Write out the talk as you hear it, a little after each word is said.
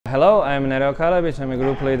Hello, I'm Nereo Kalebic. I'm a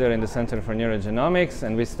group leader in the Center for Neurogenomics,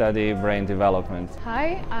 and we study brain development.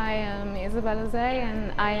 Hi, I am Isabella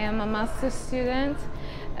and I am a master's student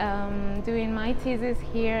doing my thesis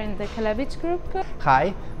here in the Kalebic Group.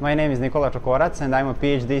 Hi, my name is Nikola and I'm a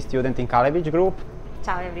PhD student in Kalebic Group.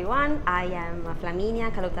 Ciao everyone, I am Flaminia,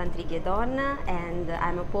 Kaluthantrige and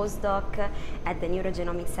I'm a postdoc at the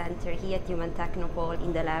Neurogenomics Centre here at Technopole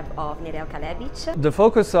in the lab of Nereo Kalebic. The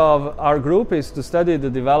focus of our group is to study the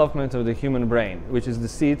development of the human brain, which is the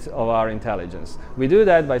seat of our intelligence. We do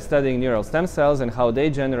that by studying neural stem cells and how they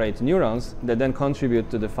generate neurons that then contribute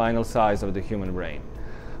to the final size of the human brain.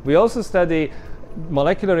 We also study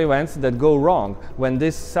molecular events that go wrong when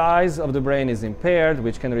this size of the brain is impaired,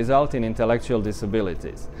 which can result in intellectual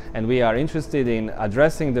disabilities. And we are interested in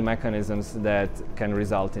addressing the mechanisms that can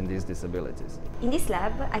result in these disabilities. In this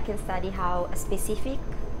lab, I can study how a specific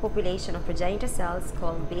population of progenitor cells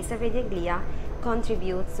called basal radial glia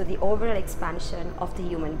contributes to the overall expansion of the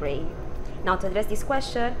human brain. Now, to address this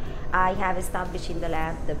question, I have established in the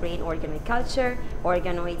lab the brain organoid culture.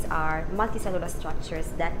 Organoids are multicellular structures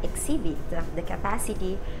that exhibit the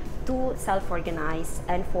capacity to self-organize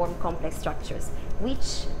and form complex structures,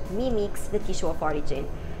 which mimics the tissue of origin.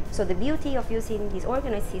 So the beauty of using this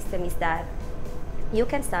organoid system is that you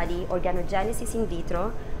can study organogenesis in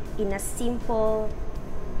vitro in a simple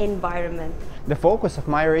environment. The focus of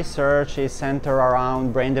my research is centered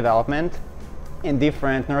around brain development in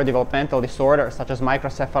different neurodevelopmental disorders, such as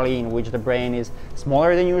microcephaly, in which the brain is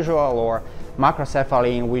smaller than usual, or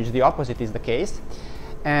macrocephaly, in which the opposite is the case.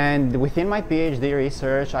 And within my PhD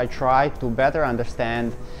research, I try to better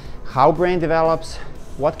understand how brain develops,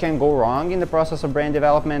 what can go wrong in the process of brain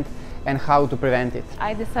development, and how to prevent it.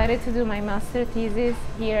 I decided to do my master thesis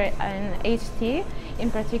here in HT, in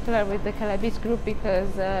particular with the Kalebic Group,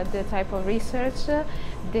 because the type of research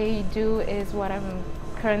they do is what I'm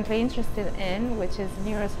currently interested in, which is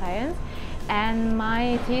neuroscience, and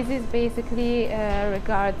my thesis basically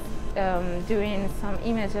regards doing some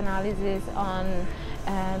image analysis on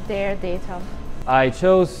their data. I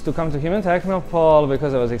chose to come to Human Technopole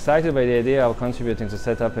because I was excited by the idea of contributing to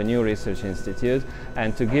set up a new research institute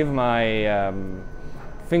and to give my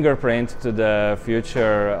fingerprint to the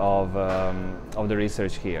future of the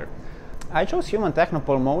research here. I chose Human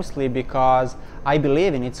Technopole mostly because I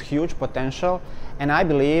believe in its huge potential, and I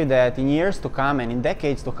believe that in years to come and in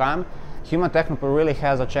decades to come, Human Technopole really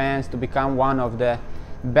has a chance to become one of the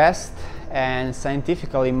best and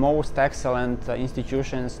scientifically most excellent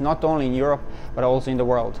institutions, not only in Europe but also in the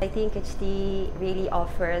world. I think HT really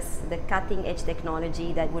offers the cutting-edge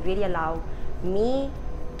technology that would really allow me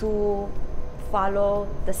to follow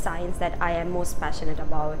the science that I am most passionate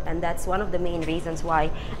about, and that's one of the main reasons why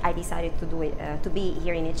I decided to do it, to be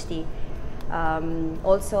here in HT.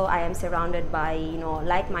 Also, I am surrounded by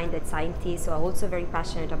like-minded scientists who are also very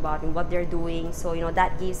passionate about what they're doing. So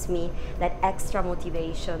that gives me that extra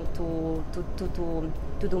motivation to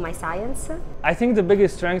do my science. I think the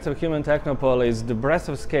biggest strength of Human Technopole is the breadth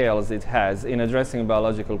of scales it has in addressing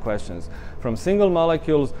biological questions, from single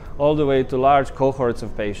molecules all the way to large cohorts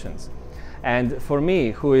of patients. And for me,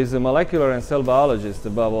 who is a molecular and cell biologist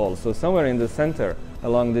above all, so somewhere in the center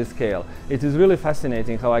along this scale, it is really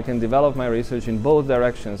fascinating how I can develop my research in both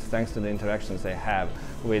directions thanks to the interactions I have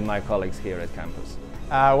with my colleagues here at campus.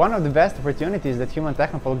 One of the best opportunities that Human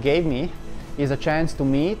Technopole gave me is a chance to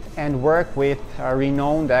meet and work with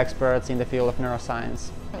renowned experts in the field of neuroscience.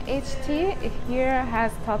 HT here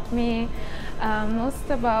has taught me most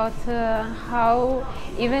about how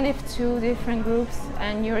even if two different groups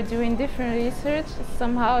and you're doing different research,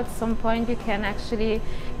 somehow at some point you can actually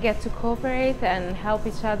get to cooperate and help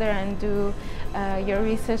each other and do your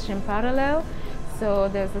research in parallel. So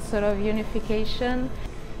there's a sort of unification.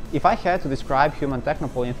 If I had to describe Human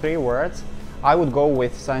Technopole in 3 words, I would go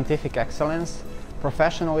with scientific excellence,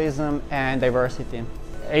 professionalism, and diversity.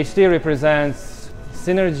 HT represents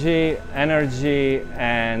synergy, energy,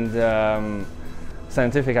 and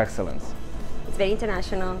scientific excellence. It's very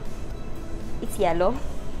international, it's yellow,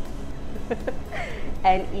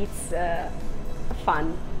 and it's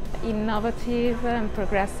fun. Innovative and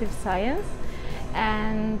progressive science,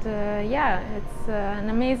 and yeah, it's an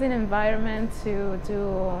amazing environment to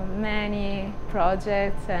do many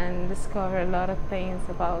projects and discover a lot of things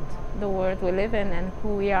about the world we live in and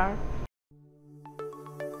who we are.